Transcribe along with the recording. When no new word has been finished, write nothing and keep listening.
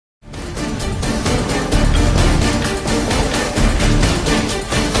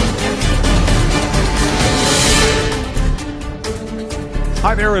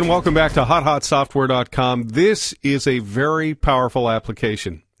Hi there, and welcome back to hothotsoftware.com. This is a very powerful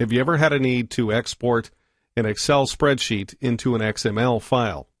application. Have you ever had a need to export an Excel spreadsheet into an XML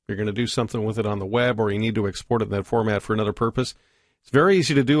file? You're going to do something with it on the web, or you need to export it in that format for another purpose. It's very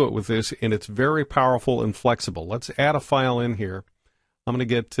easy to do it with this, and it's very powerful and flexible. Let's add a file in here. I'm going to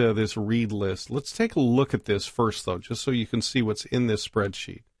get this read list. Let's take a look at this first, though, just so you can see what's in this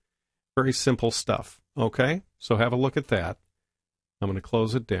spreadsheet. Very simple stuff, okay? So have a look at that. I'm going to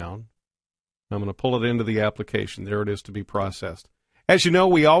close it down. I'm going to pull it into the application. There it is to be processed. As you know,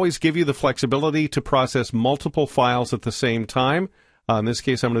 we always give you the flexibility to process multiple files at the same time. In this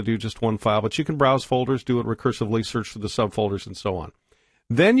case, I'm going to do just one file, but you can browse folders, do it recursively, search for the subfolders, and so on.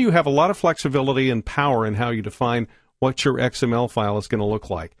 Then you have a lot of flexibility and power in how you define what your XML file is going to look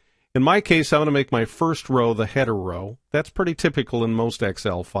like. In my case, I'm going to make my first row the header row. That's pretty typical in most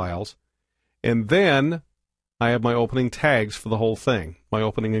Excel files. And then I have my opening tags for the whole thing, my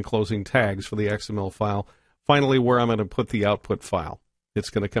opening and closing tags for the XML file. Finally, where I'm going to put the output file. It's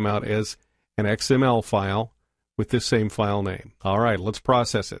going to come out as an XML file with this same file name. All right, let's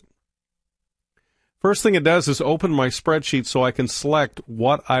process it. First thing it does is open my spreadsheet so I can select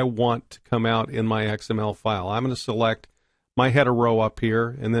what I want to come out in my XML file. I'm going to select my header row up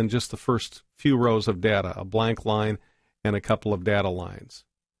here, and then just the first few rows of data, a blank line and a couple of data lines.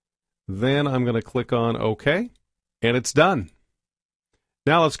 Then I'm going to click on OK, and it's done.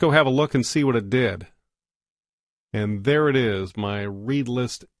 Now let's go have a look and see what it did. And there it is, my read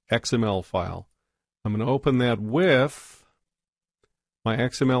list XML file. I'm going to open that with my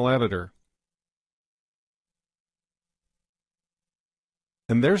XML editor.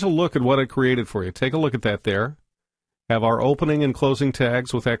 And there's a look at what it created for you. Take a look at that there. Have our opening and closing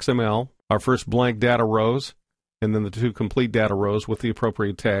tags with XML, our first blank data rows, and then the two complete data rows with the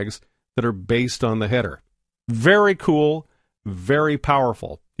appropriate tags that are based on the header. Very cool, very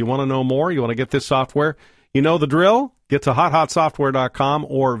powerful. You want to know more? You want to get this software? You know the drill? Get to hothotsoftware.com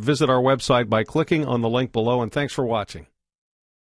or visit our website by clicking on the link below, and thanks for watching.